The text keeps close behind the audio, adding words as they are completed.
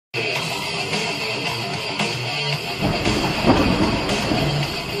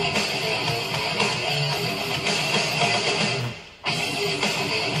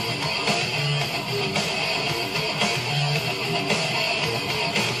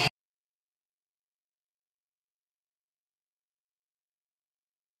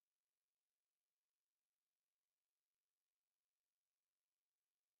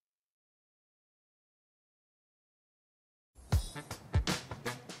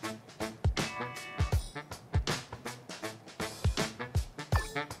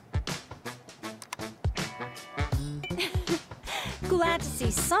glad to see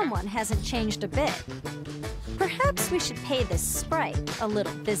someone hasn't changed a bit. Perhaps we should pay this sprite a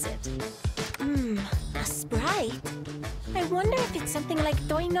little visit. A sprite? I wonder if it's something like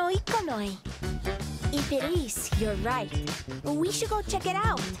Toi no Ikonoi. If it is, you're right. We should go check it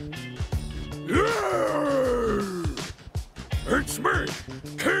out. Yeah! It's me,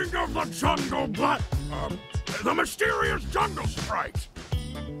 King of the Jungle the mysterious jungle sprite.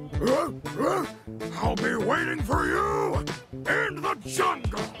 I'll be waiting for you in the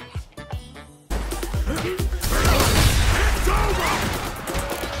jungle. It's over!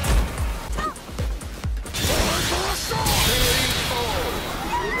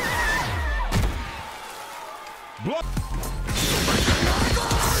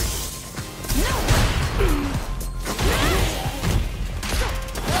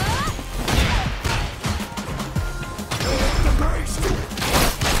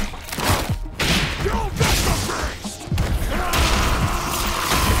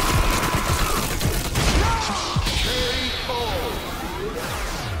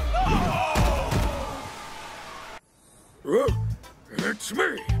 It's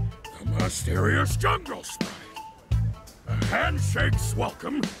me, the mysterious jungle sprite. A handshake's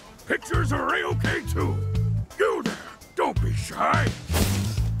welcome. Pictures are A-okay too. You there, don't be shy.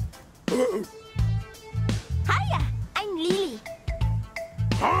 Hiya, I'm Lily.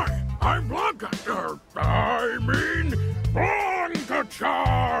 Hi, I'm Blanka.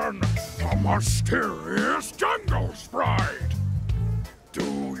 Blanka-chan, the mysterious jungle sprite. Do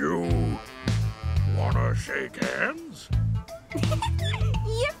you wanna shake hands?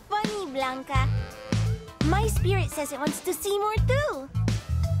 You're funny, Blanka. My spirit says it wants to see more too.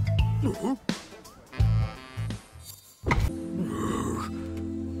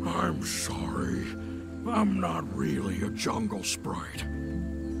 I'm sorry. I'm not really a jungle sprite.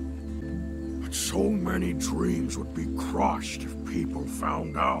 But so many dreams would be crushed if people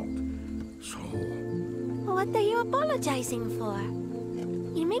found out. So... What are you apologizing for?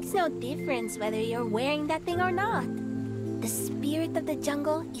 It makes no difference whether you're wearing that thing or not. The spirit of the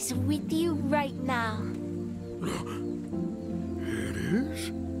jungle is with you right now. It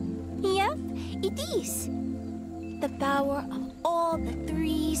is? Yep, it is. The power of all the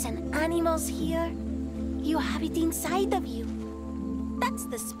trees and animals here, you have it inside of you. That's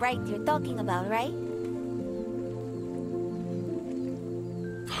the sprite you're talking about, right?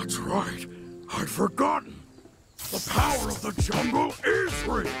 That's right. I'd forgotten. The power of the jungle is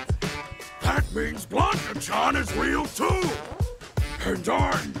real. That means Blanka-chan is real too. And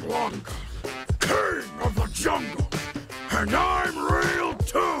I'm Blanka, King of the Jungle. And I